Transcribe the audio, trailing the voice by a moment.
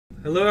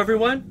Hello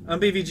everyone, I'm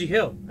BVG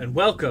Hill, and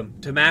welcome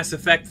to Mass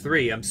Effect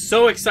 3. I'm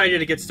so excited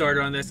to get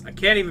started on this, I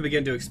can't even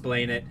begin to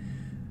explain it.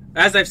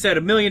 As I've said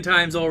a million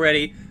times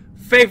already,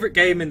 favorite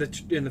game in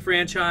the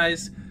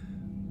franchise.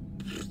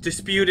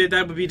 Disputed,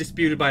 that would be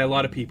disputed by a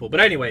lot of people.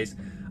 But anyways,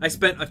 I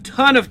spent a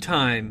ton of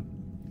time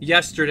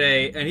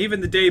yesterday, and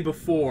even the day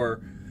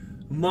before,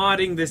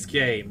 modding this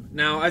game.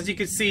 Now, as you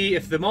can see,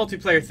 if the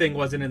multiplayer thing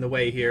wasn't in the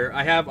way here,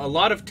 I have a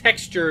lot of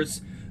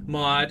textures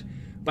mod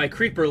by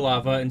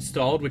CreeperLava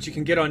installed, which you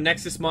can get on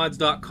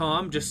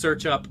nexusmods.com. Just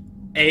search up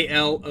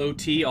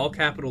ALOT, all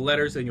capital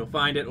letters, and you'll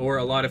find it, or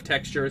a lot of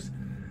textures,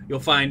 you'll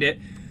find it.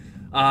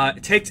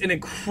 It takes an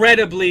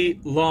incredibly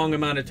long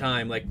amount of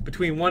time, like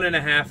between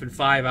 1.5 and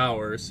 5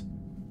 hours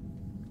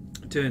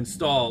to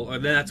install.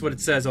 That's what it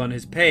says on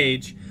his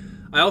page.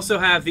 I also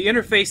have the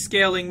interface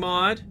scaling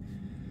mod,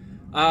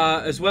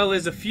 as well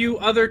as a few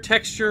other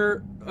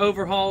texture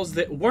overhauls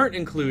that weren't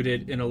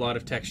included in a lot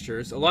of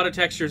textures. A lot of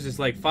textures is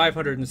like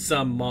 500 and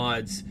some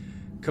mods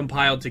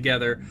compiled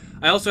together.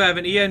 I also have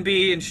an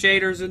ENB and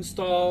shaders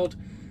installed,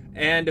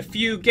 and a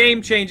few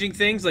game-changing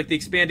things like the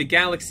expanded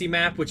galaxy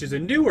map, which is a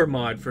newer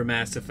mod for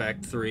Mass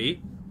Effect 3,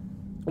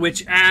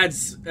 which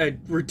adds a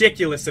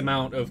ridiculous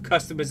amount of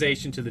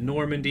customization to the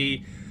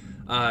Normandy,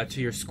 to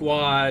your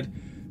squad,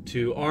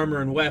 to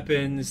armor and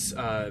weapons,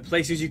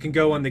 places you can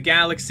go on the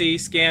galaxy,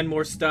 scan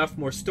more stuff,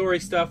 more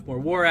story stuff, more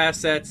war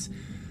assets,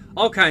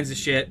 all kinds of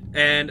shit,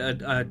 and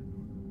a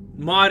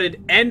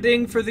modded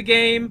ending for the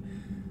game,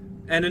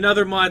 and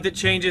another mod that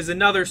changes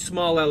another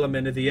small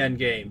element of the end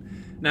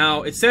game.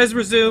 Now, it says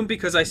resume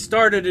because I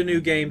started a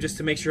new game just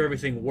to make sure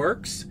everything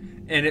works,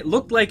 and it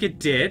looked like it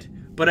did,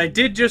 but I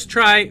did just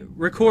try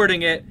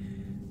recording it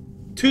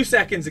 2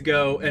 seconds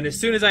ago, and as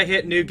soon as I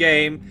hit new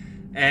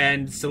game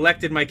and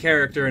selected my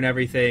character and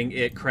everything,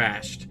 it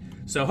crashed.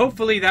 So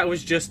hopefully that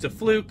was just a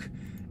fluke,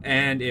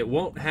 and it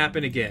won't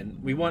happen again.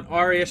 We want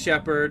Aria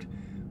Shepard.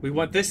 We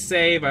want this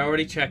save. I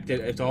already checked it.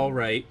 It's all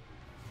right.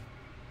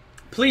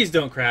 Please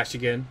don't crash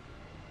again.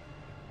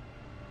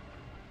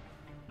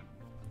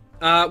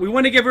 We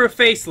want to give her a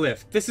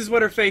facelift. This is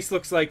what her face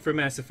looks like for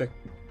Mass Effect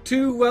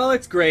 2. Well,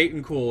 it's great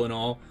and cool and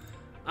all.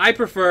 I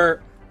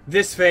prefer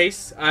this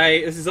face.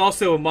 This is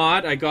also a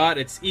mod I got.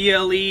 It's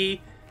ELE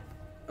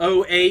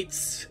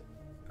 08's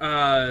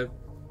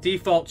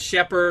Default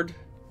Shepard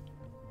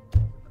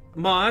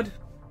mod.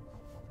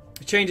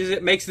 It changes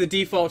it, makes the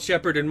default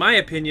Shepard, in my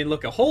opinion,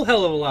 look a whole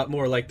hell of a lot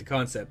more like the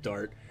concept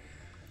art.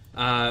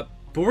 But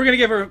we're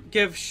gonna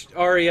give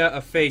Aria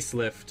a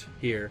facelift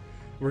here.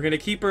 We're gonna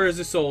keep her as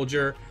a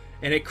soldier,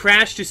 and it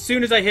crashed as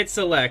soon as I hit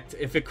select.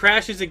 If it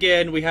crashes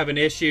again, we have an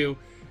issue.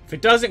 If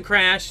it doesn't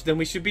crash, then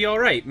we should be all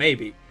right,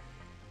 maybe.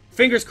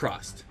 Fingers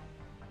crossed.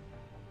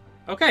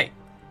 Okay,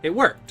 it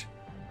worked.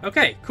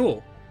 Okay,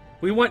 cool.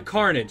 We want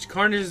Carnage.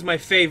 Carnage is my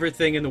favorite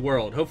thing in the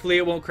world. Hopefully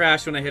it won't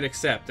crash when I hit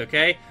accept,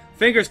 okay?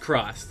 Fingers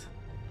crossed.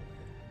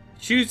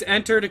 Choose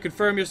enter to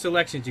confirm your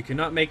selections. You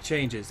cannot make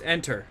changes.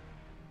 Enter.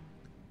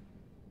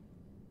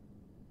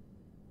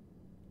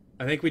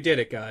 I think we did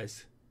it,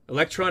 guys.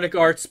 Electronic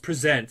Arts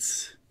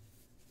presents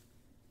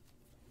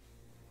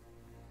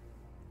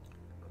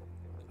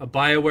a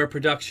BioWare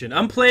production.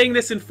 I'm playing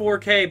this in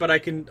 4K, but I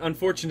can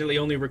unfortunately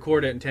only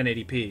record it in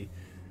 1080p.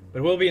 But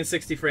it will be in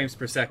 60 frames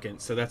per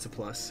second, so that's a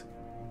plus.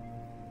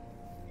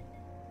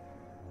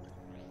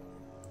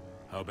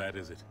 How bad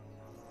is it?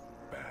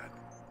 Bad.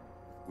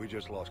 We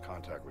just lost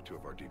contact with 2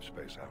 of our deep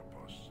space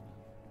outposts.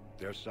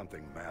 There's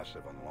something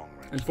massive on long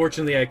range.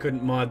 Unfortunately, I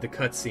couldn't mod the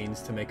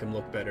cutscenes to make them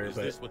look better, Is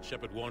but this what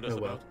Shepard warned us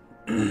about?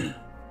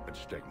 I'd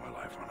stake my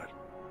life on it.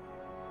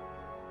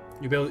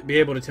 You'll be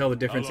able to tell the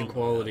difference How in long?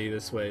 quality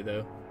this way,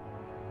 though.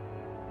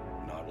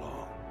 Not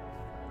long.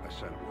 I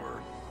sent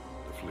word.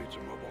 The fleets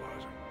are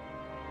mobilizing.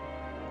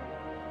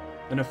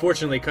 And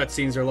unfortunately,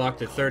 cutscenes are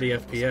locked at 30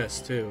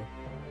 FPS, too.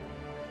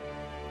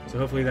 So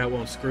hopefully that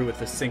won't screw with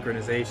the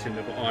synchronization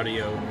of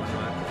audio and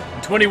whatnot.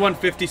 In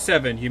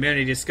 2157,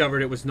 humanity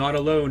discovered it was not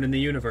alone in the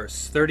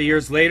universe. 30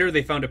 years later,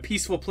 they found a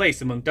peaceful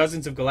place among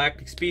dozens of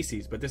galactic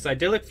species, but this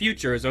idyllic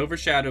future is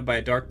overshadowed by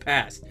a dark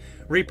past.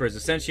 Reapers, a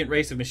sentient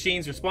race of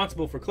machines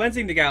responsible for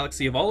cleansing the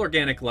galaxy of all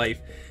organic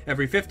life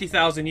every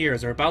 50,000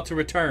 years, are about to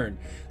return.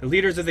 The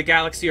leaders of the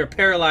galaxy are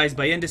paralyzed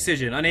by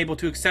indecision, unable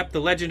to accept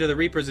the legend of the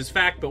Reapers as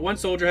fact, but one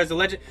soldier has a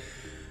legend...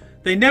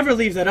 They never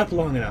leave that up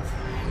long enough.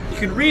 You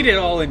can read it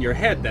all in your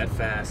head that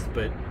fast,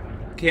 but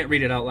you can't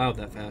read it out loud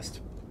that fast.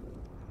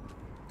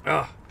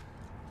 Ah.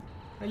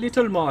 A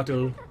little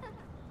model.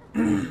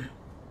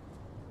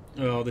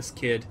 Oh, this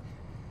kid.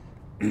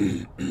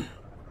 Excuse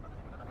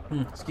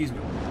me.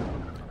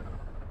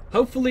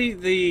 Hopefully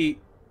the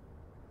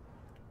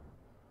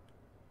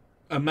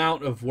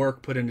amount of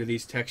work put into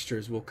these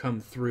textures will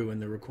come through in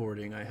the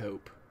recording, I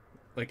hope.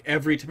 Like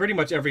pretty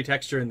much every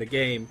texture in the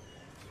game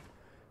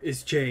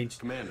is changed.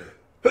 Commander.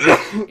 You're not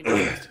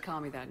supposed to call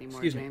me that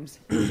anymore, Excuse me. James.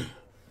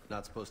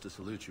 Not supposed to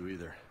salute you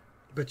either.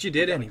 But you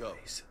did Gotta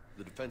anyways. go.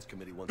 The defense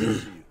committee wants to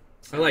see you.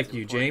 I like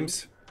you,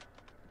 James.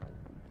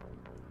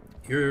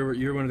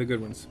 You're one of the good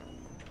ones.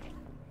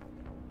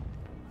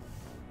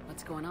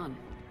 What's going on?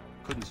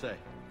 Couldn't say.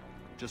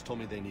 just told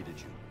me they needed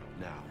you.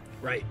 Now.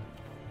 Right.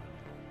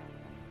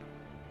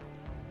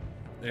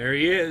 There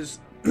he is.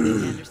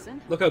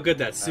 Anderson? Look how good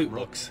that suit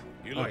looks.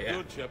 You Oh look yeah.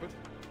 good, Shepard.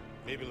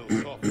 Maybe a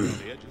little soft around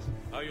the edges.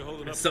 How you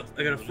holding up?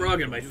 I got a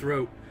frog in my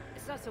throat.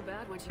 It's not so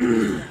bad once you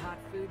get to the hot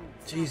food and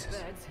soft Jesus.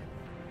 beds.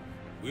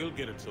 We'll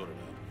get it sorted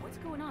out. What's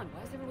going on?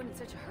 Why is everyone in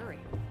such a hurry?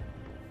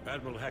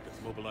 Admiral Hackett's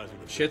mobilizing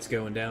the Shit's forces.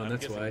 going down, I'm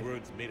that's guessing why.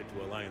 Word's made it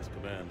to Alliance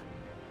Command.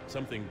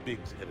 Something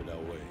big's headed our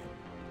way.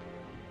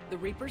 The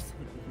Reapers?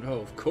 Oh,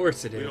 of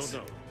course it We is.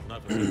 don't know.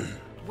 Not for certain.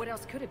 What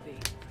else could it be?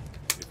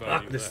 If I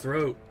Fuck knew this that.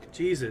 throat.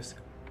 Jesus.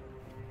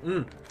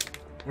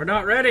 We're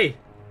not ready.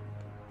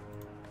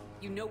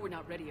 You know we're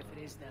not ready if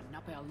it is them,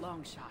 not by a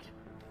long shot.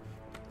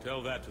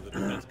 Tell that to the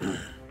defense committee.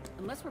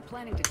 Unless we're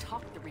planning to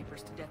talk the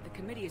Reapers to death, the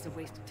committee is a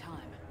waste of time.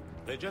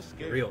 They just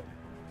scared. Real.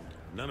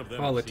 None of them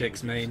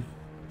Politics, have seen man.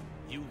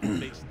 what you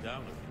faced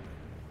down a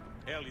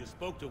Reaper. Hell, you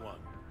spoke to one,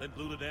 then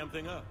blew the damn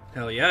thing up.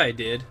 Hell yeah, I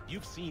did.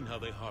 You've seen how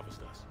they harvest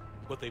us,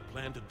 what they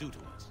plan to do to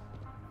us.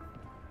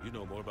 You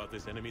know more about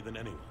this enemy than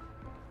anyone.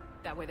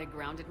 That way they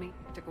grounded me,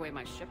 took away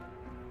my ship.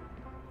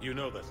 You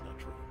know that's not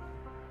true.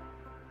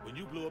 When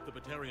you blew up the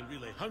Batarian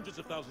relay, hundreds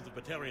of thousands of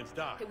Batarians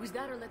died. It was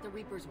that or let the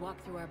Reapers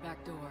walk through our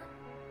back door.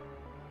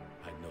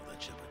 I know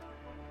that, Shepard.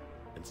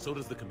 And so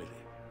does the committee.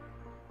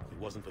 If it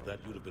wasn't for that,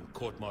 you'd have been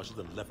court-martialed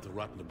and left to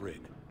rot in the brig.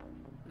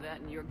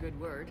 That and your good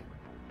word.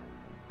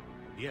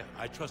 Yeah,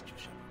 I trust you,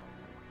 Shepard.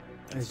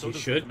 And As so you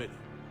does should. the committee.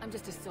 I'm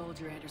just a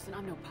soldier, Anderson.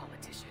 I'm no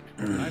politician.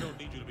 I don't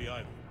need you to be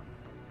either.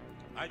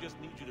 I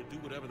just need you to do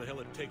whatever the hell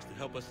it takes to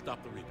help us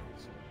stop the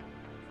Reapers.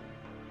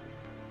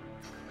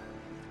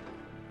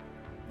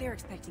 They're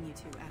expecting you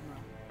to,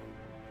 Admiral.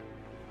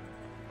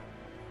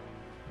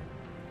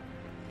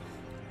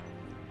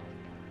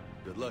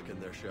 Good luck in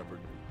there, Shepard.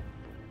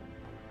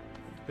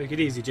 Take it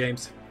easy,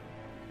 James.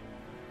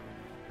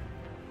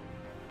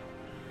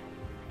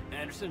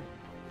 Anderson?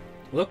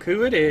 Look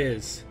who it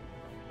is.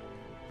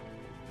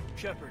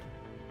 Shepard.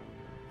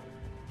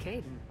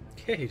 Caden.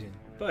 Caden,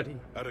 buddy.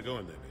 How'd it go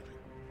in there, Major?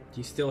 Do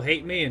you still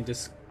hate me and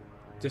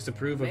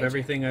disapprove of Major.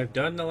 everything I've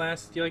done the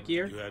last year?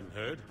 You hadn't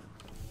heard?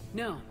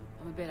 No,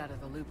 I'm a bit out of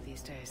the loop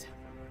these days.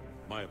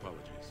 My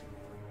apologies.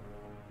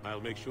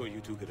 I'll make sure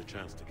you two get a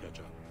chance to catch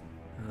up.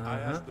 I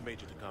asked the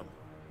Major to come.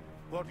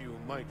 Thought you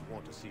might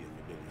want to see a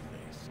familiar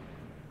face.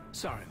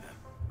 Sorry, man.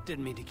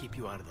 Didn't mean to keep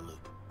you out of the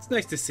loop. It's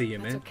nice to see you,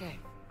 That's man. okay.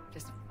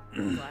 Just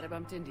glad I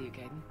bumped into you,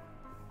 Caden.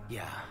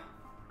 Yeah,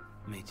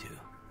 me too.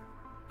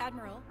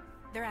 Admiral,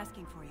 they're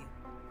asking for you.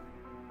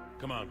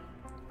 Come on.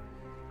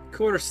 Of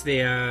course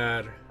they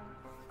are.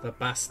 The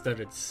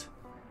bastards.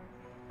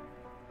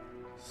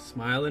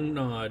 Smile and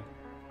nod.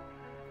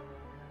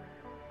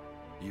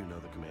 You know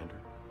the commander?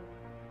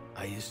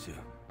 I used to.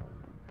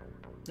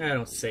 I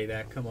don't say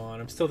that. Come on.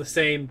 I'm still the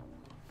same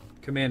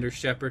Commander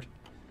Shepard.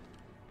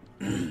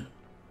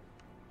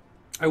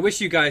 I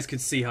wish you guys could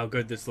see how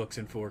good this looks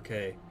in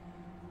 4K.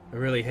 I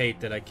really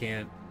hate that I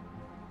can't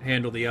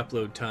handle the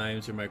upload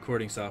times or my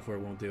recording software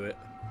won't do it.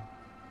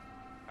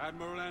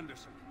 Admiral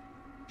Anderson,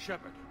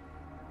 Shepard.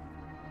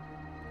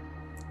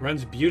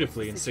 Runs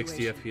beautifully in What's the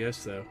 60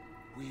 FPS though.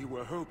 We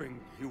were hoping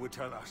you would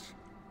tell us.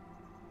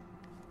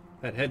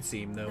 That head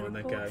seam though The on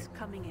that guy. reports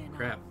coming in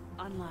Crap.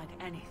 are unlike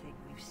anything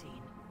we've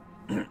seen.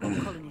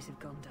 All colonies have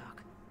gone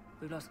dark.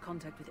 We've lost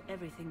contact with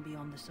everything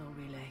beyond the Soul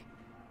Relay.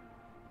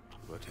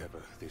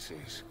 Whatever this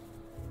is,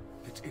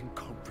 it's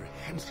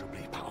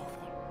incomprehensibly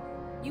powerful.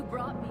 You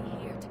brought me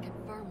here to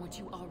confirm what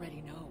you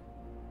already know.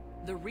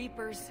 The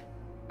Reapers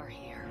are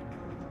here.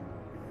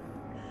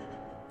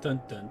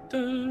 Dun dun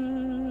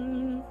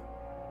dun.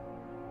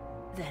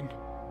 Then,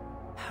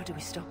 how do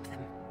we stop them?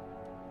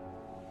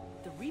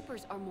 The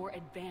Reapers are more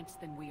advanced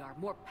than we are,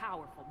 more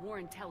powerful, more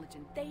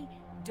intelligent. They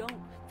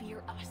don't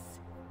fear us.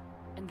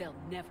 And they'll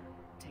never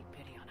take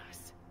pity on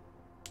us.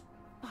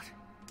 But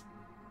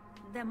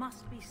there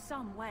must be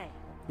some way.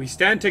 We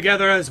stand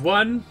together as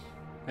one,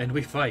 and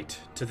we fight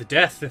to the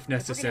death if If we're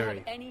necessary. gonna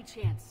have any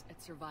chance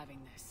at surviving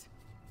this,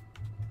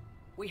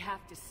 we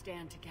have to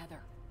stand together.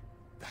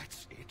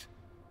 That's it?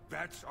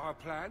 That's our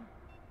plan?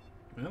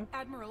 Well,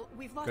 Admiral,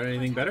 we've lost Got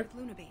anything contact better? with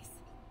Luna Base.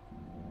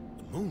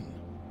 The moon?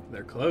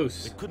 they're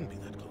close. It couldn't be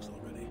that close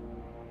already.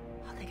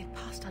 How they get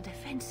past our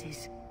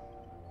defenses?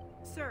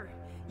 Sir,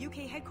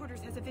 UK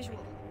headquarters has a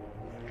visual.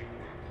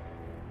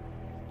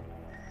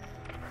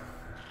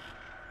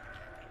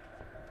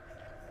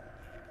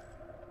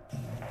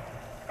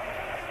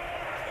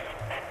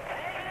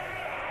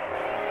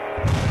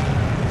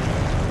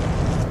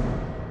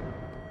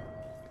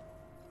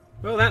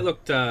 Well, that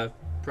looked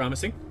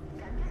promising.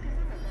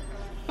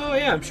 Oh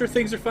yeah, I'm sure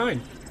things are fine.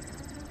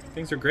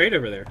 Things are great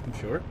over there, I'm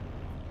sure.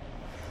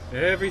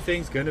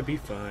 Everything's gonna be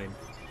fine.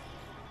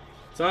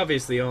 It's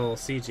obviously all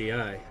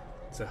CGI.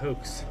 It's a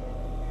hoax.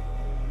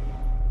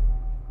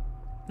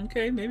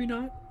 Okay, maybe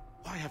not.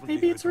 Why haven't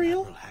Maybe we heard it's from real.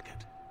 Admiral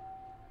Hackett?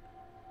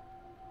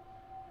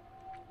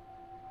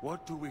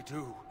 What do we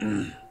do?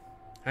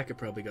 Hackett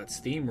probably got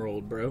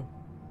steamrolled, bro.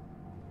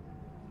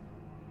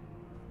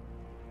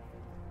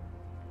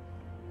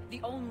 The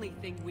only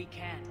thing we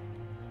can.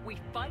 We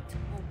fight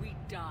or we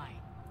die.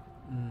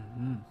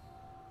 Mm-hmm.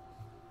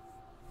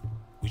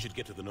 We should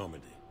get to the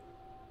Normandy.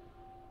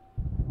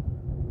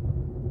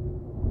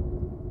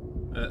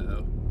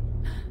 Uh-oh.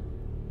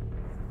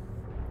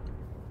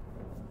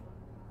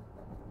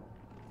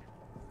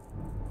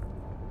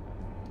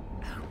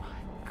 Oh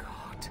my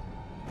god.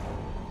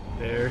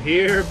 They're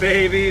here,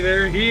 baby.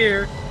 They're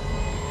here.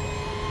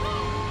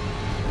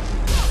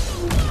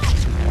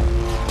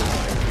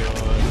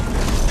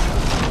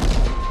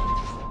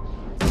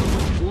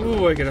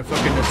 Ooh, I get a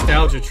fucking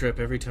nostalgia trip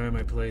every time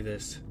I play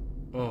this.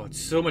 Oh,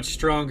 it's so much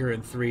stronger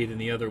in 3 than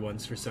the other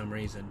ones for some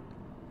reason.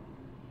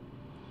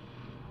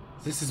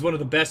 This is one of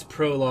the best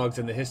prologues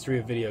in the history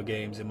of video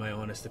games, in my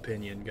honest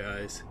opinion,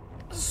 guys.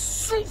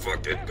 So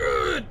fucking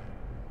good!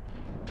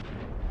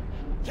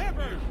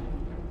 Shepard!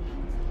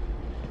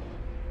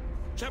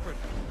 Shepard!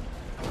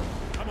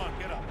 Come on,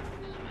 get up.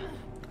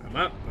 I'm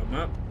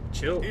up.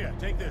 Chill. Here,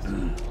 take this.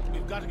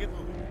 We've got to get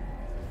moving.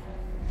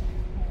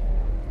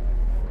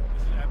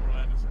 This is Admiral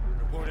Anderson.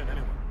 Report in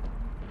anyone.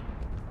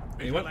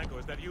 Major Anyone? Lanko,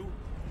 is that you?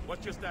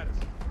 What's your status?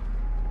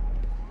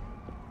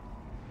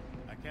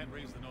 I can't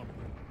raise the Normandy.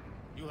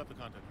 You'll have to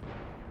contact me.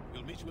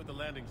 We'll meet you at the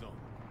landing zone.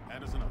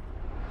 Anderson up.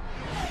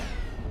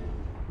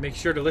 Make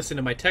sure to listen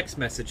to my text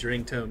message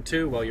ringtone,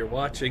 too, while you're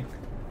watching.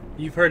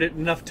 You've heard it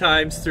enough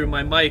times through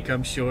my mic,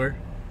 I'm sure.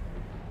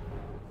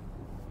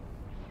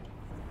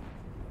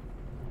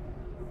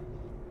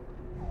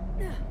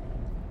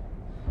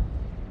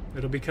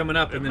 It'll be coming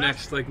up in the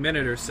next, like,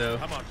 minute or so.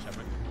 Come on,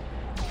 Shepard.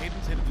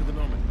 Cadence headed to the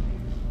Normandy.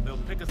 They'll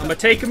pick us I'm up. gonna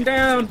take him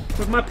down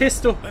with my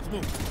pistol. Let's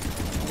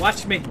move.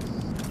 Watch me.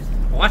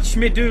 Watch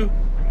me do.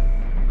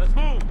 Let's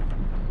move.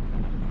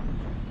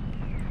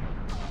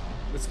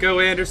 Let's go,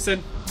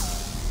 Anderson.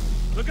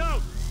 Look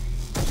out!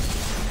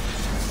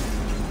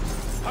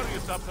 How do you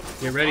stop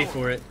something? Get ready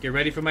for it. Get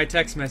ready for my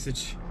text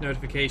message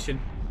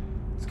notification.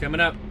 It's coming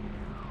up.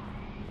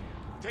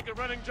 Take a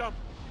running jump.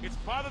 It's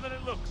farther than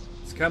it looks.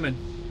 It's coming.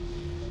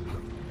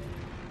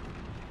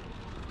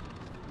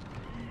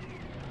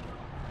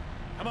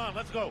 Come on,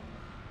 let's go.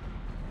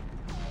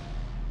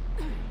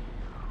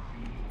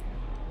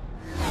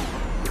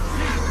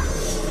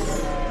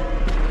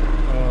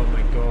 Oh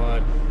my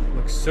god.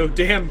 Looks so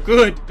damn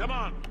good. Come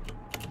on.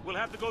 We'll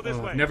have to go this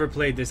Oh, way. I've never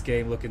played this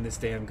game looking this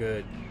damn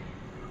good.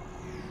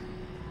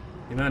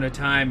 The amount of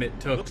time it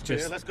took Looks clear,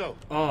 just... let's go.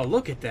 Oh,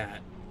 look at that.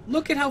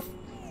 Look at how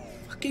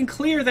fucking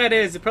clear that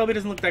is. It probably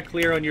doesn't look that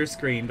clear on your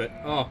screen, but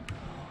oh.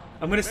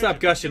 I'm gonna stop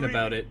gushing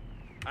about it.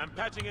 I'm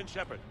patching in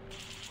Shepard.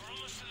 We're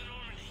almost to the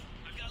Normandy.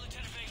 I've got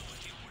Lieutenant Vega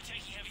with you. We're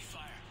taking heavy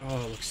fire.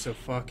 Oh, it looks so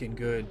fucking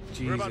good.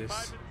 We're about Jesus.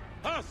 5 minutes.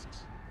 Husks!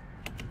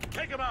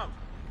 Take him out!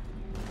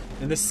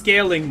 And the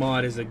scaling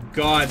mod is a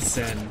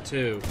godsend,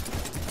 too.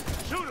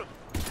 Shoot him!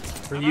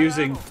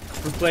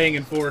 For playing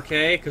in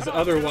 4K, because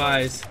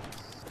otherwise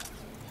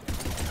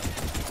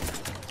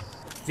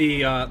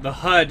the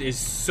HUD is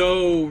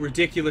so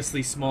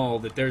ridiculously small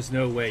that there's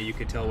no way you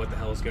could tell what the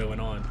hell's going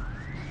on.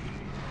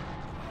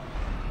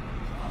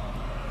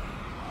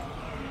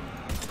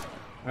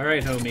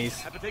 Alright, homies.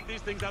 Have to take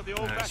these things out the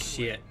Ah, old-fashioned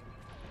way. shit.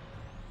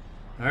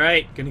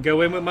 Alright, gonna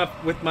go in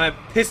with my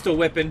pistol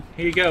whipping.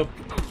 Here you go.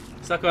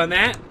 Suck on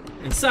that,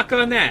 and suck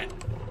on that.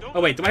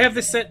 Oh wait, do I have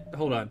this set?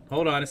 Hold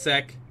on a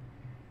sec.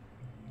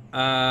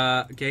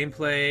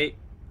 Gameplay.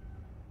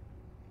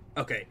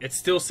 Okay, it's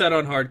still set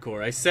on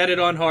hardcore. I set it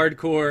on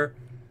hardcore.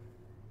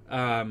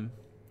 Oh,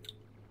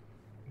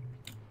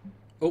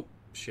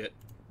 shit.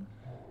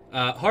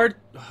 Oh,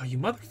 you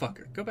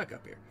motherfucker. Go back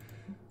up here.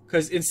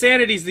 Because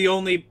Insanity's the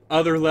only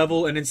other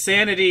level, and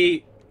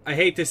Insanity, I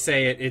hate to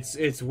say it,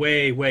 it's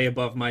way, way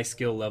above my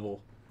skill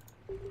level.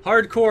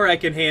 Hardcore I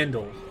can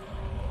handle.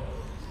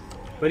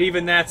 But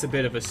even that's a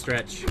bit of a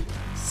stretch.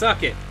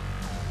 Suck it.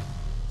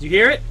 Did you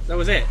hear it? That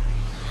was it.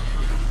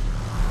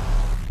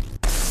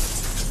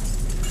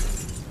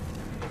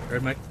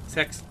 Heard my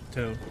text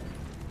tone.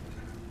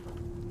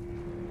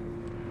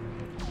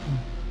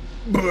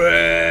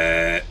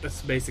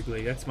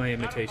 That's my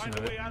imitation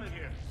of it.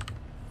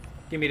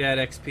 Give me that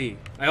XP.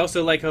 I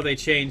also like how they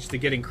changed to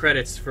getting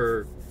credits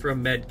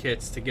from med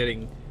kits to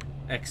getting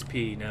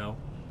XP now.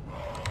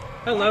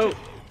 Hello.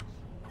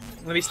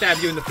 Let me stab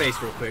you in the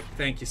face real quick.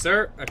 Thank you,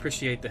 sir. I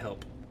appreciate the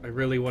help. I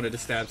really wanted to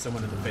stab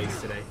someone in the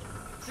face today.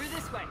 Through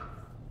this way.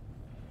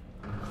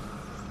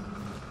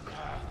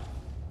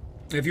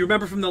 If you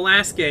remember from the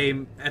last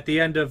game, at the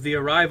end of the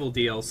Arrival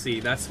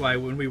DLC, that's why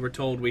when we were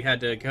told we had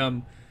to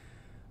come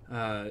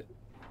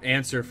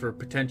answer for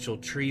potential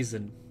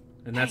treason.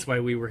 And that's why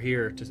we were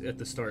here at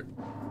the start.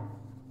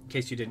 In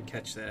case you didn't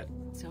catch that.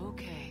 It's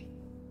okay.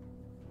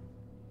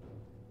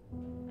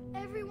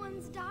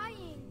 Everyone's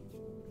dying.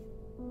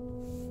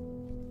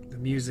 The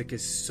music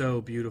is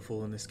so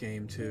beautiful in this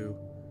game, too.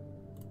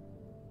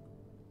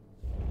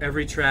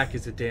 Every track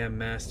is a damn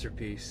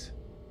masterpiece.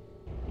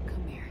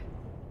 Come here.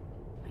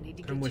 I need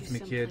to Come get with you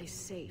me, kid. someplace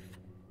safe.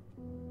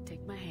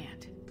 Take my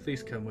hand.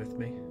 Please come with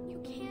me. You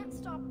can't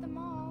stop them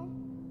all.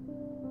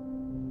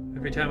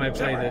 Every time I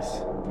play this,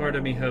 part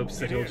of me hopes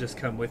that he'll just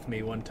come with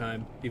me one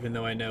time, even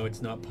though I know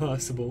it's not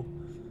possible.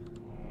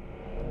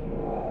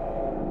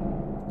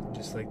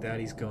 just like that,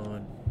 he's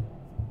gone.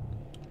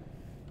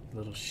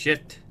 Little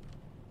shit.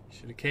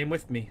 Should have came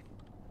with me.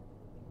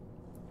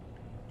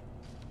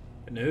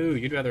 But no,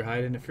 you'd rather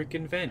hide in a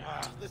freaking vent.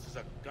 This is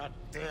a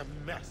goddamn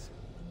mess.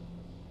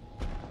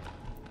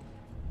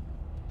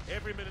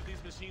 Every minute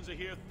these machines are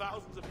here,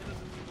 thousands of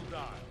innocent people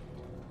die.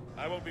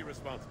 I won't be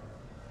responsible.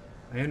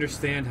 I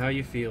understand how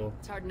you feel.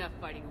 It's hard enough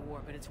fighting a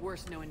war, but it's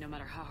worse knowing no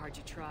matter how hard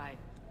you try,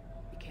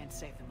 you can't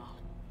save them all.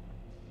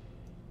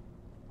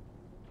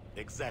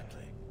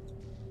 Exactly.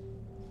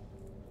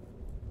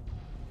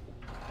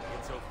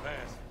 It's so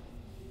fast.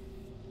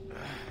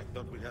 I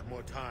thought we'd have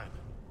more time.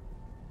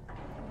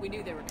 We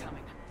knew they were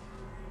coming.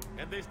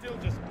 And they still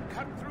just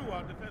cut through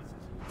our defenses.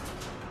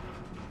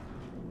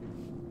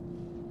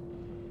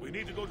 We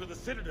need to go to the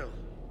Citadel.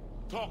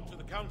 Talk to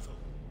the Council.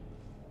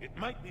 It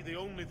might be the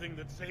only thing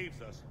that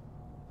saves us.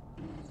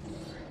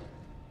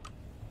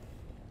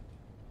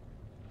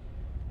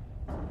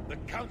 The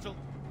Council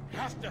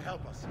has to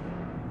help us.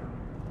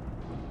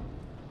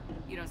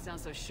 You don't sound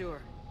so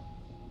sure.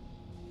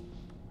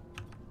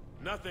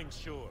 Nothing's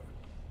sure.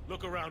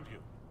 Look around you.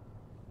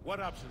 What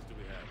options do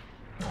we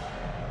have?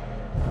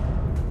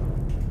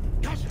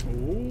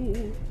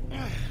 Ooh.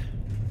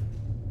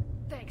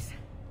 Thanks.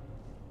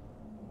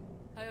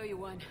 I owe you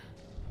one.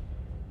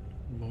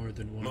 More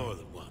than one. More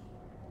than one.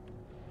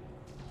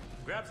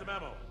 Grab some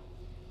ammo.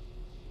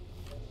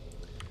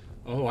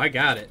 Oh, I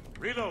got it.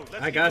 Reload.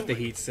 Let's I keep got the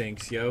moving. heat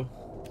sinks, yo.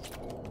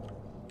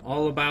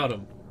 All about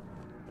them.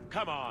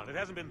 Come on, it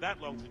hasn't been that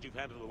long since you've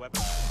handled a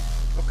weapon.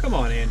 Oh, come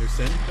on,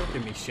 Anderson. Don't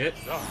give me shit.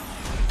 Oh.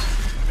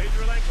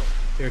 Major Alenko.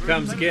 Here it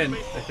comes again,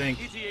 I think.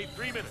 ETA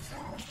 3 minutes.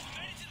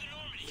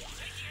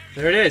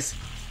 There it is.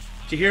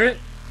 Did you hear it?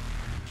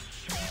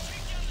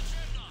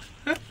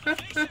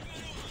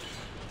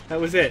 That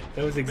was it.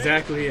 That was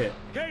exactly it.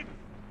 Caden!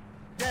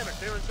 Damn it,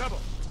 they're in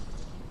trouble.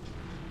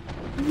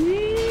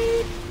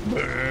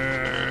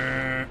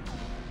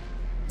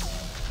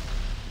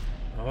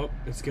 Oh,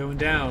 it's going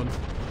down.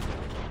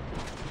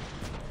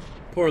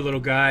 Poor little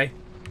guy.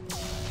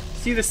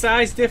 See the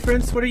size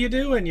difference? What are you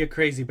doing, you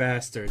crazy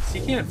bastards?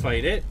 You can't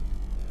fight it.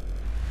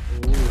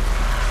 Ooh.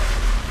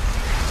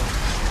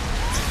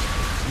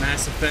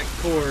 Mass Effect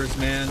cores,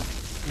 man.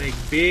 Make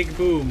big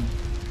boom.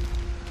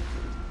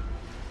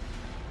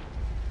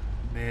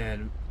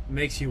 Man,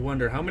 makes you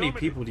wonder how many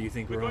people do you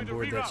think were on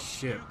board that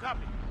ship?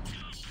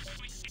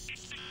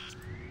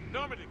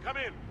 Normandy, come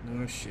in.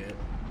 Oh shit.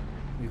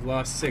 We've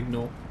lost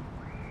signal.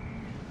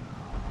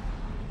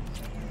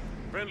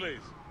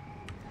 Friendlies.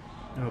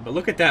 Oh, but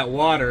look at that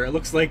water. It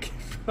looks like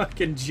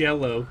fucking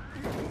jello.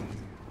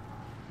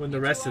 When the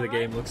rest of the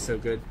game looks so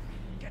good.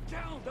 Get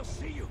down, they'll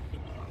see you.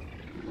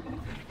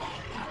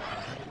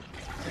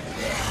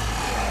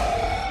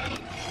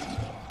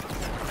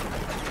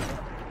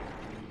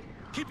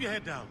 Keep your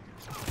head down.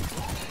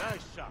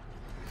 Nice shot.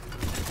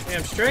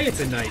 Damn straight it's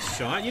a nice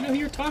shot. You know who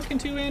you're talking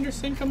to,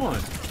 Anderson? Come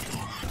on.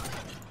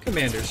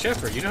 Commander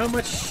Shepard, you know how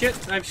much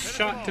shit I've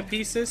shot to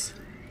pieces?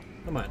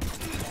 Come on.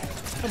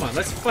 Come on,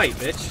 let's fight,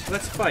 bitch.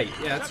 Let's fight.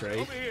 Yeah, that's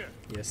right.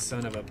 You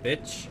son of a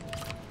bitch.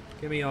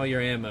 Give me all your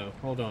ammo.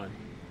 Hold on.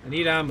 I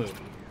need ammo.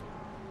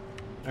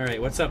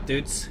 Alright, what's up,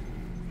 dudes?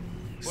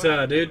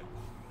 So, dude.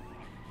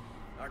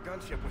 Our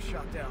gunship was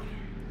shot down.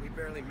 We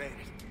barely made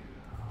it.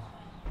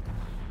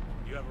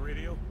 You have a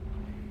radio?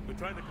 We're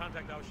trying to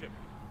contact our ship.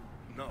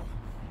 No.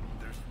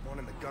 There's one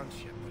in the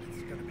gunship, but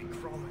it's gonna be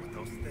crawling with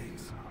those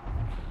things.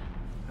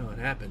 Oh, it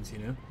happens, you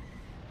know?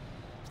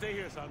 Stay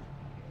here, son.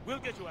 We'll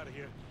get you out of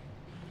here.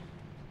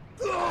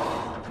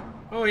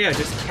 Oh yeah,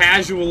 just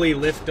casually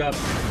lift up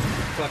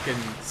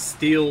fucking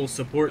steel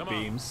support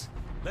beams.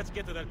 Let's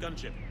get to that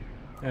gunship.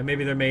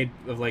 Maybe they're made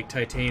of like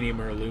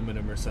titanium or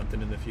aluminum or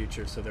something in the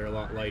future, so they're a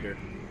lot lighter.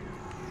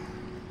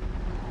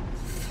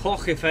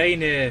 Fuck if I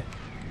know.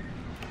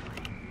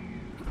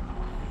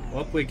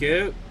 Up we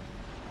go.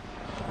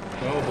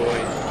 Oh boy.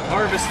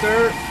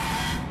 Harvester!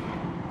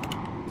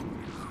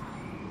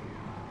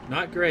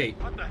 Not great.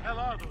 What the hell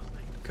are those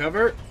things?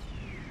 Cover.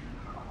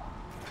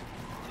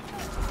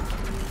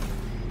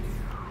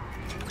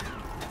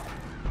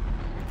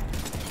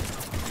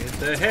 Get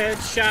the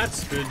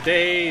headshots for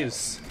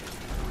days.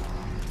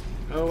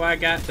 Oh, I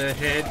got the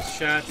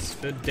headshots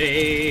for days.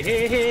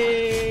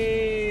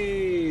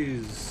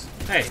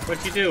 Hey,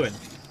 what you doing?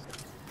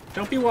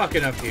 Don't be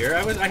walking up here.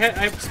 I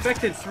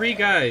expected 3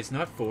 guys,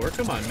 not 4.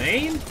 Come on,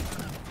 man.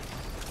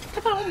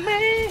 Come on,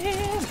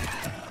 man.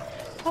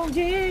 Oh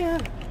yeah.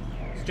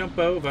 Let's jump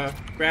over.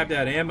 Grab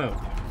that ammo.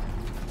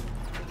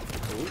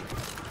 Ooh.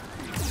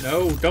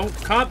 No, don't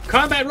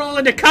combat roll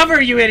into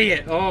cover, you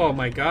idiot. Oh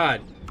my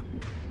god.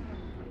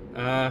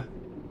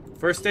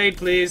 First aid,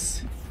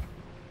 please.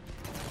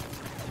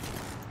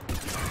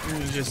 I'm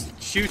gonna just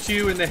shoot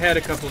you in the head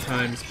a couple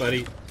times,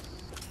 buddy.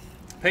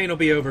 Pain will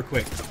be over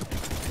quick.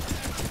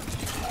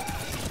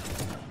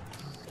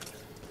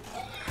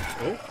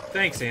 Oh,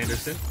 thanks,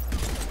 Anderson.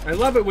 I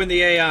love it when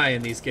the AI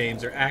in these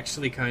games are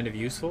actually kind of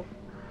useful.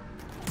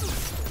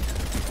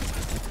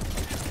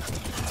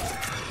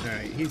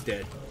 Alright, he's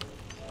dead.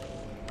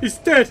 He's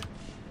dead!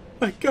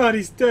 My god,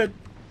 he's dead!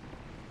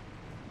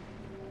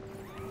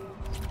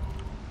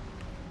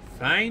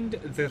 Find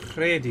the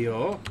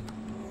radio.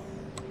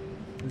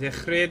 The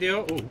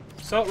radio. Ooh,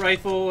 assault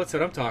rifle. That's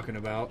what I'm talking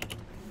about.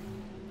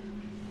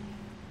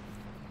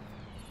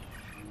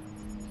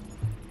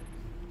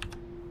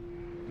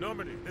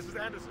 Normandy, this is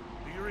Anderson.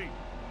 Do you read?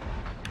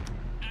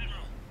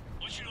 Admiral,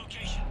 what's your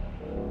location?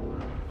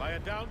 By a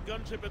downed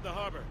gunship in the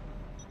harbor.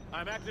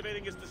 I'm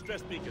activating its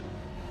distress beacon.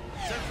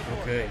 Send support.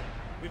 Okay.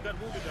 We've got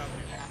wounded down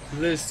here.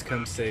 Liz,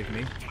 come save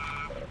me.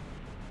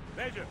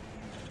 Major.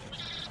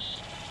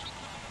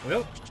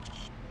 Well,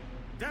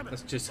 Damn it.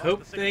 let's just Lost hope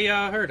the signal. they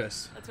hurt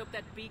us. Let's hope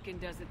that beacon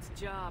does its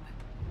job.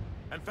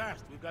 And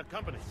fast. We've got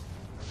company.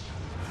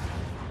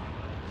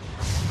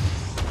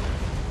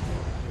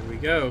 Here we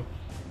go.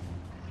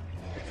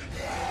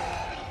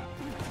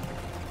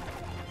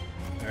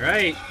 All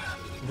right,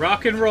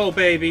 rock and roll,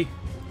 baby.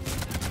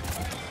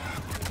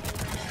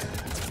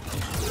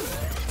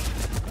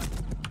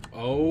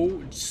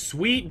 Oh,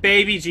 sweet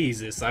baby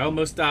Jesus. I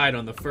almost died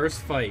on the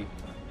first fight.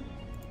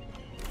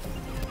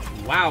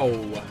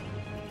 Wow.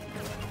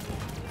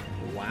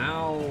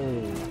 Wow.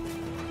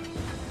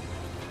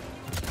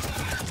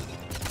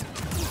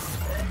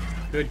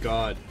 Good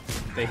God.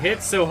 They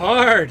hit so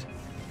hard.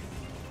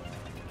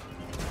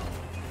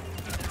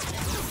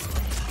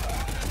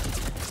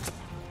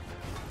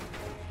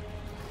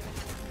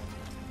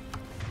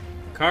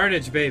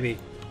 Carnage, baby.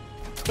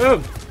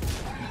 Boom.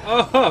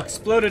 Oh,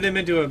 exploded him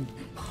into a...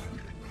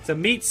 It's a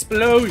meat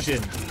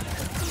explosion.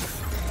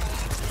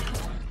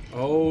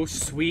 Oh,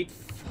 sweet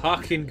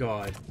fucking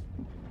God.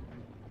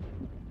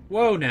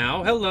 Whoa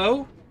now,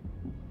 hello?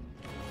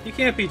 You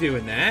can't be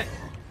doing that.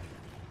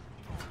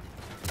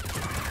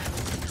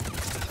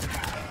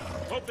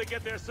 Hope they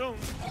get there soon.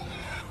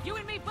 You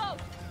and me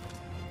both!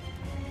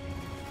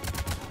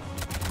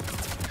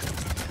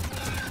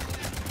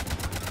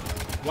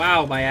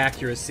 Wow, my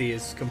accuracy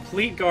is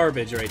complete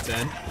garbage right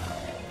then.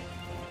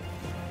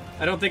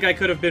 I don't think I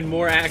could have been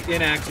more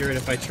inaccurate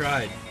if I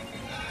tried.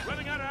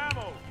 Running out of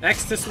ammo.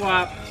 X to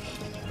swap.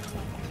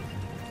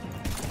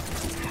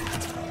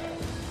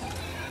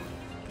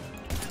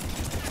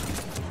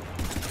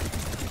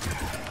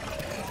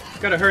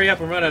 Gotta hurry up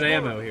and run out of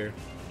ammo here.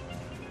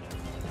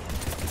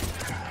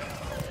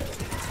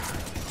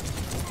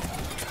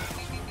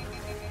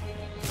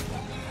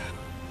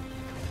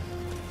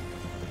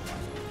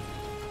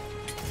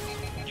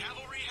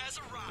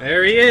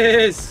 There he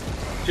is!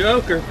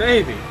 Joker,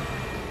 baby!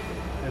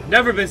 I've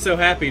never been so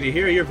happy to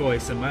hear your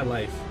voice in my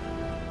life.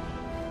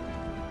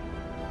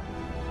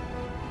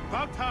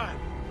 About time.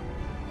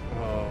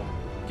 Oh,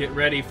 get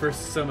ready for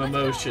some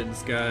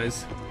emotions,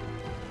 guys.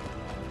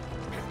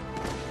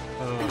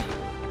 Oh.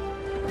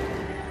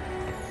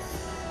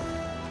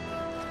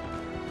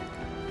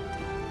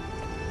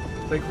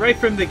 Like, right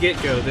from the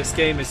get-go, this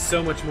game is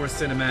so much more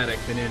cinematic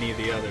than any of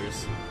the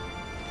others.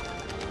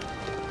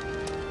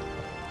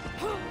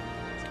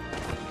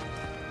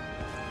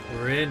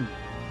 We're in.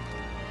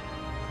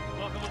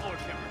 Welcome aboard,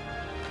 Shepard.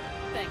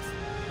 Thanks.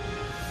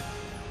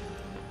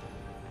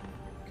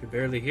 Could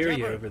barely hear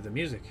you Shepard. over the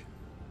music.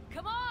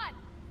 Come on!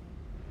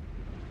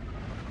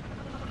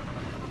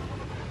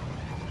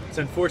 It's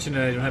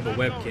unfortunate I don't have a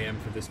webcam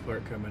for this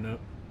part coming up.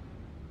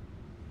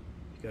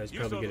 You guys You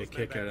probably saw get a those men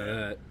kick back out of there.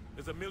 that.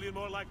 There's a million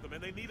more like them,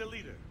 and they need a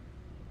leader.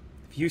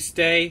 If you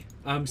stay,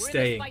 I'm We're in this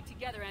staying. fight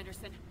together,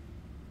 Anderson.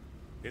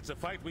 It's a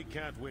fight we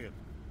can't win.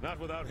 Not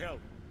without help.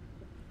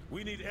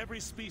 We need every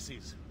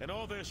species and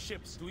all their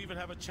ships to even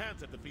have a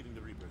chance at defeating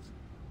the Reapers.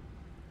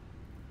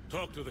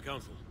 Talk to the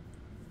Council.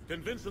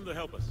 Convince them to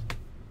help us.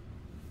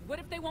 What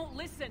if they won't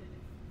listen?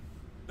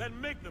 Then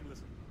make them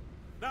listen.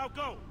 Now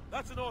go!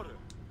 That's an order.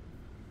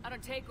 I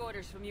don't take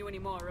orders from you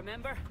anymore,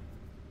 remember?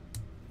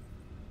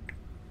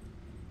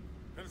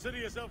 Consider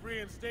yourself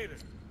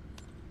reinstated.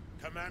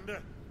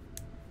 Commander.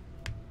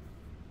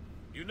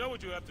 You know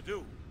what you have to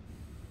do.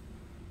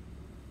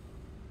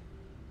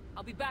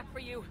 I'll be back for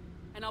you,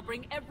 and I'll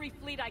bring every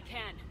fleet I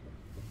can.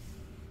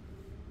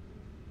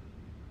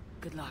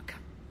 Good luck.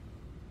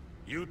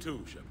 You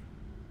too, Shepard.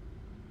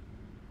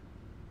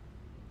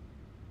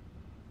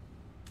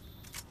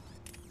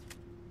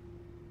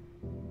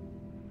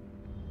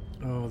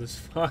 Oh, this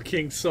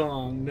fucking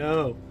song,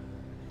 no.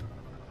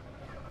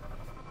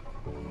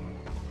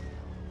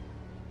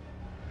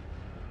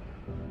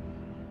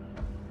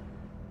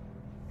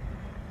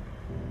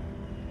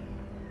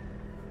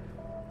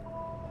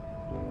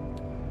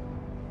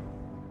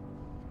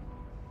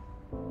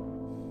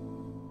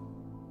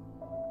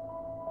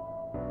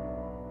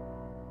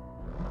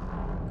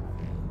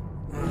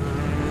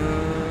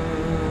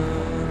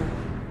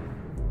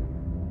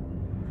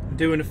 I'm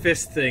doing a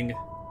fist thing.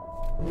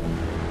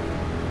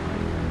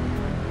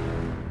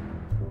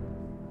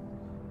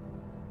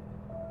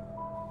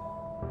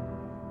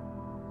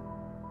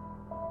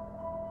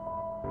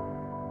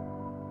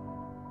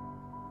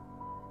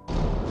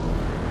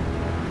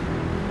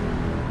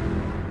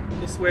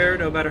 I swear,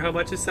 no matter how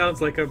much it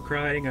sounds like I'm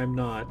crying, I'm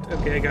not.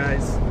 Okay,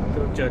 guys?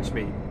 Don't judge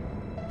me.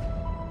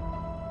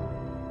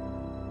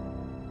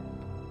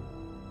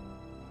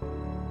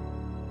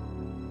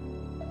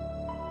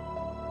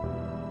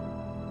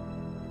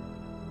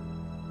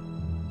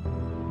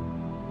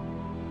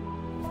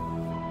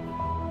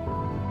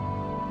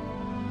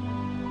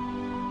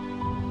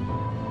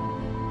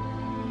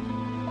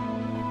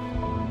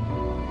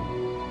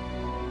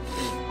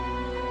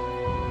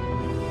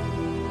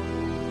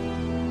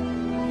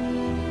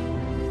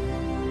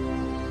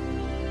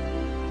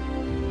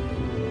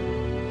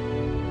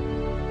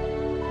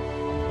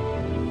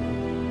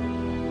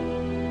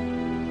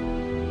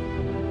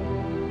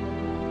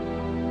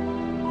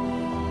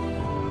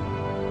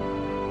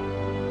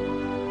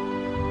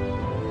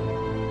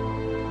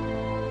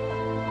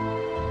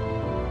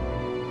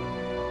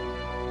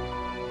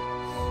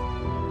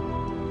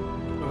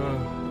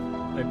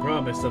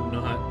 promise I'm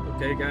not.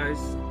 Okay, guys?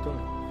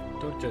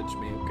 Don't judge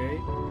me, okay?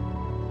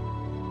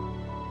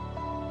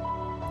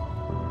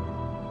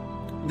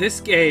 This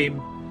game,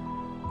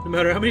 no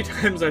matter how many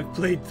times I've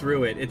played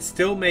through it, it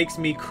still makes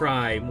me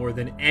cry more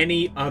than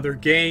any other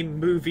game,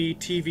 movie,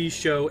 TV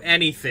show,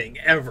 anything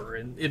ever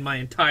in my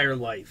entire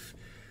life.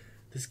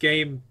 This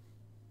game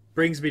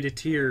brings me to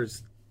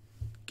tears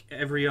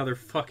every other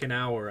fucking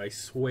hour, I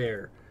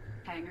swear.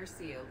 Hangar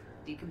sealed.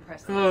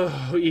 Decompressing.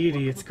 Oh,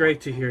 Edie, it's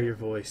great to hear your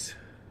voice.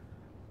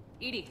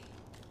 Edie,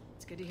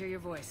 it's good to hear your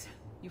voice.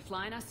 You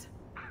flying us?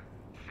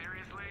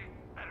 Seriously?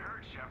 That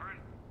hurts, Shepard.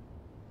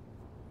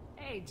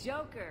 Hey,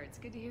 Joker, it's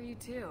good to hear you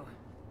too.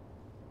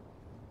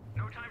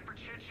 No time for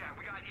chit-chat.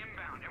 We got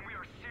inbound, and we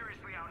are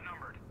seriously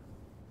outnumbered.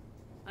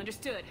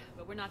 Understood,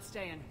 but we're not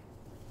staying.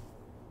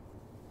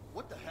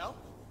 What the hell?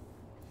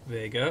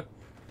 Vega.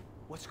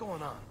 What's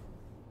going on?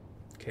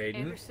 Caden.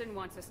 Anderson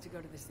wants us to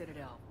go to the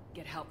Citadel,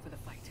 get help for the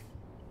fight.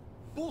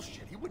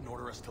 Bullshit, he wouldn't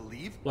order us to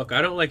leave. Look,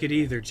 I don't like it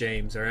either,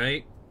 James,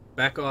 alright?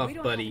 Back off, We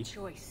don't buddy. have a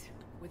choice.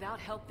 Without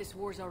help, this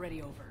war's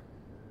already over.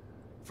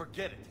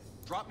 Forget it.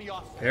 Drop me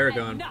off.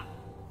 Paragon. Enough!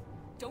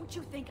 Don't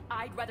you think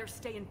I'd rather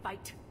stay and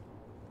fight?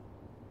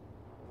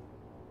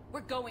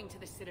 We're going to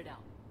the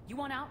Citadel. You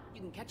want out?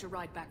 You can catch a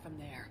ride back from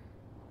there.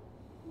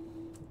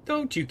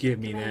 Don't you give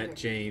me Commander, that,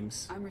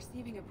 James. I'm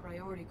receiving a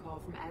priority call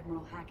from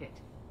Admiral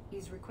Hackett.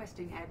 He's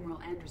requesting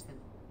Admiral Anderson.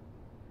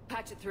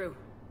 Patch it through.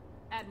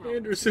 Admiral.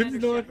 Anderson's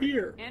Commander not Shepard.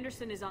 here.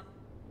 Anderson is on...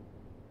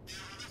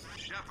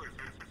 Shepard,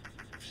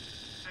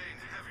 saying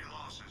heavy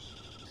losses.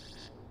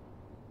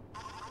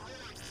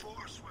 The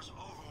force was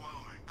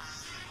overwhelming.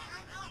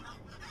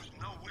 There's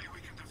no way we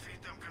can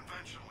defeat them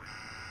conventionally.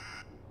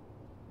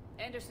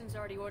 Anderson's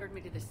already ordered me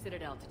to the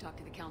Citadel to talk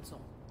to the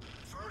Council.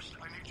 First,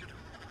 I need you to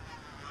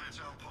lance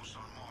outposts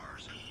on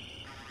Mars.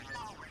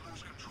 We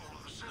lose control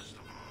of the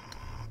system.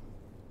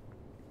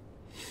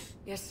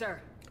 Yes, sir.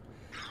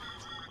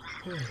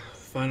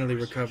 Finally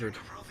recovered.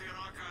 Prothean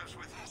archives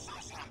with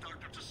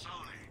Dr.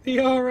 Tassoni.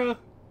 Yara!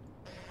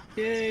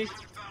 Yay! We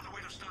found a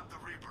way to stop the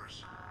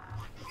Reapers.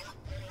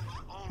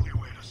 The only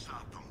way to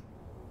stop them.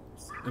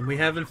 And we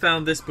haven't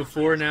found this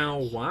before now.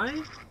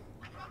 Why?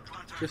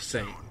 Just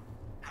saying.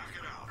 Hack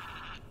it out.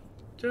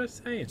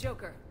 Just saying.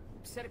 Joker,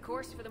 set a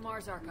course for the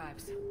Mars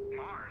archives.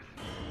 Mars?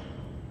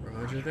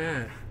 Roger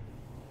that.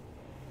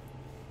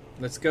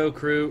 Let's go,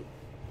 crew.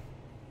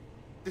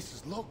 This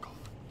is local.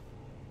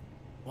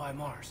 Why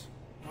Mars?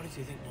 What do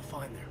you think we'll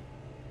find there?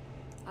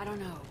 I don't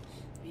know.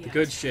 The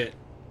good shit.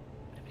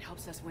 But if it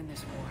helps us win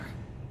this war...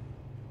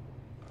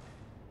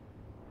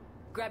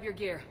 Grab your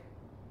gear.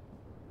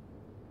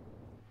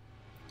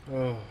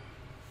 Oh.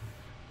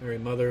 Mary,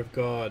 Mother of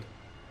God.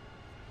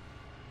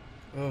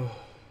 Oh.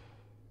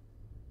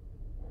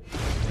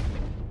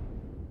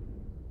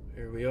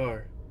 Here we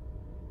are.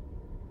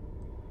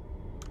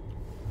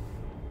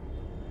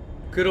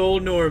 Good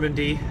old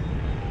Normandy.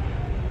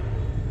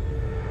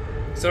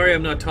 Sorry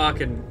I'm not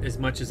talking as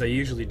much as I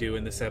usually do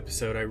in this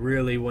episode. I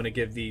really want to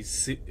give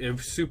these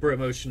super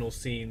emotional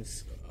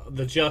scenes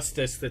the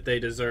justice that they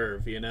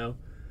deserve, you know?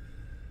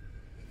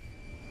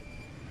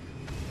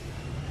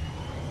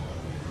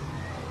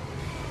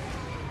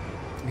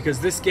 Because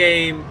this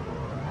game,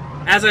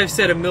 as I've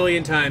said a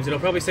million times, and I'll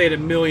probably say it a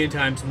million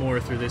times more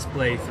through this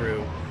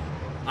playthrough,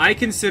 I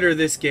consider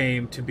this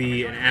game to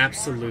be an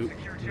absolute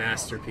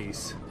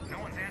masterpiece. No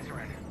one's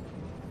answering.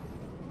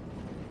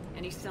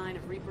 Any sign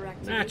of Reaper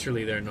activity?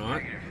 Naturally they're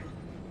not.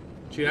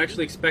 Do you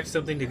actually expect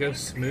something to go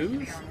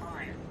smooth?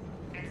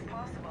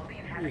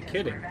 Are you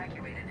kidding?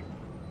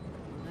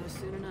 No,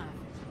 soon enough.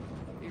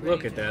 Be ready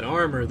Look at for that the-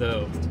 armor,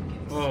 though.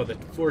 Oh, the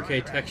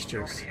 4K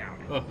textures.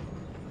 Oh.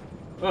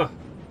 Oh.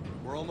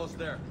 We're almost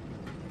there.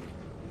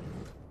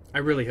 I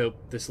really hope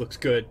this looks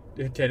good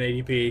at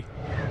 1080p.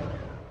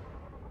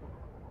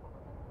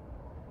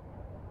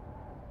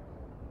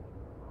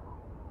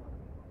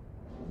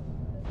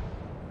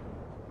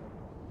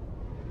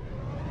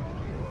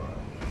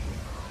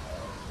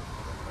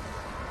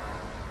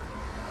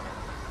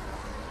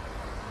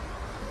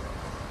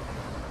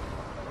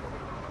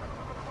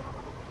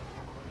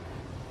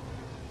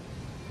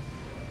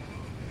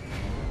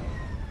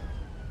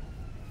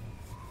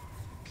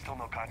 Still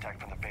no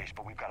contact from the base,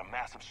 but we've got a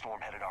massive storm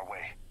headed our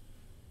way.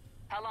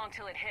 How long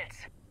till it hits?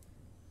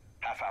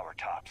 Half hour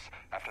tops.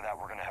 After that,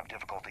 we're gonna have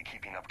difficulty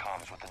keeping up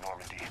comms with the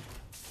Normandy.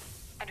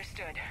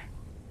 Understood.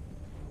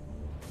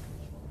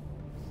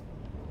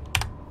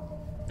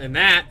 And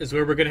that is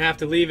where we're gonna have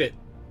to leave it.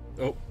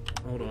 Oh,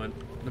 hold on.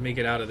 Let me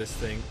get out of this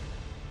thing.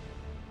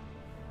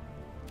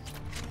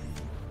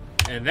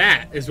 And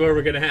that is where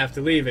we're gonna have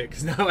to leave it,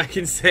 because now I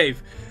can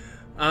save.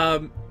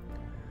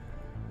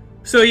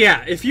 So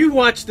yeah, if you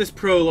watch this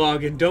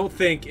prologue and don't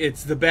think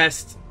it's the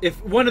best,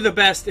 if one of the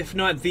best, if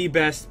not the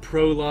best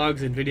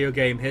prologues in video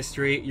game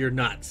history, you're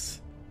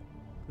nuts.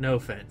 No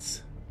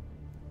offense.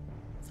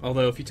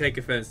 Although if you take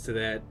offense to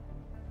that,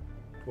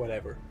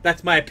 whatever.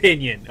 That's my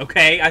opinion,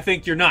 okay? I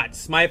think you're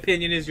nuts. My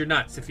opinion is you're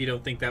nuts if you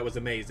don't think that was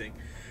amazing.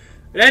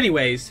 But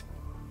anyways,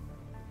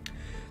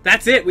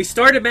 that's it. We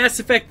started Mass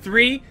Effect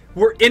 3.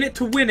 we're in it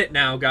to win it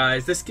now,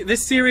 guys.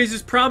 This series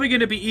is probably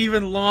going to be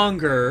even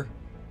longer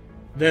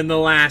than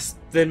Mass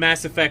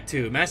Effect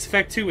 2. Mass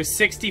Effect 2 is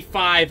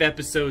 65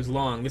 episodes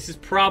long. This is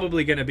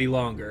probably going to be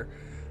longer.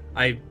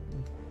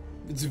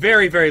 It's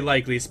very, very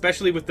likely,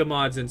 especially with the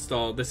mods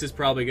installed. This is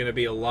probably going to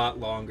be a lot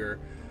longer.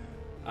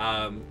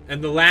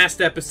 And the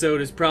last episode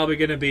is probably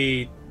going to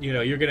be, you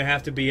know, you're going to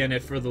have to be in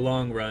it for the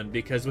long run,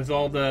 because with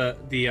all the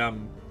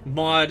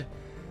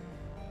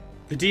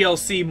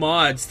DLC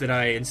mods that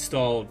I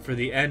installed for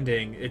the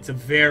ending, it's a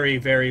very,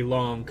 very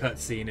long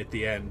cutscene at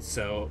the end.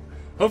 So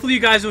hopefully you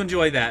guys will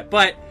enjoy that.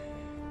 But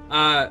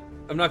I'm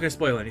not going to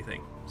spoil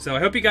anything. So I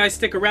hope you guys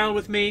stick around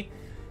with me.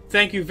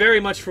 Thank you very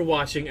much for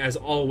watching, as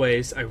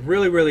always. I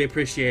really, really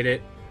appreciate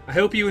it. I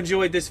hope you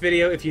enjoyed this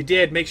video. If you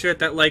did, make sure to hit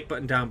that like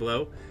button down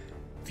below.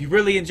 If you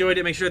really enjoyed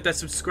it, make sure to hit that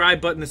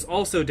subscribe button is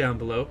also down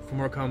below for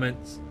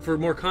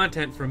more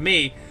content from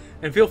me.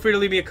 And feel free to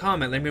leave me a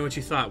comment. Let me know what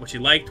you thought, what you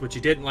liked, what you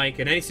didn't like,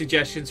 and any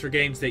suggestions for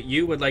games that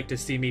you would like to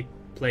see me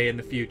play in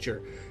the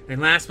future. And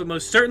last but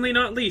most certainly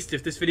not least,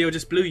 if this video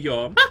just blew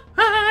your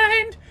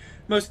mind,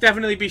 most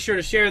definitely be sure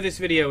to share this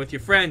video with your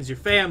friends, your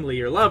family,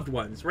 your loved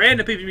ones,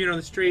 random people you meet on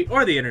the street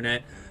or the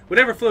internet,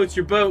 whatever floats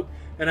your boat,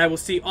 and I will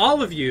see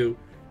all of you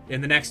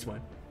in the next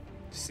one.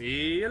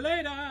 See you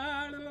later!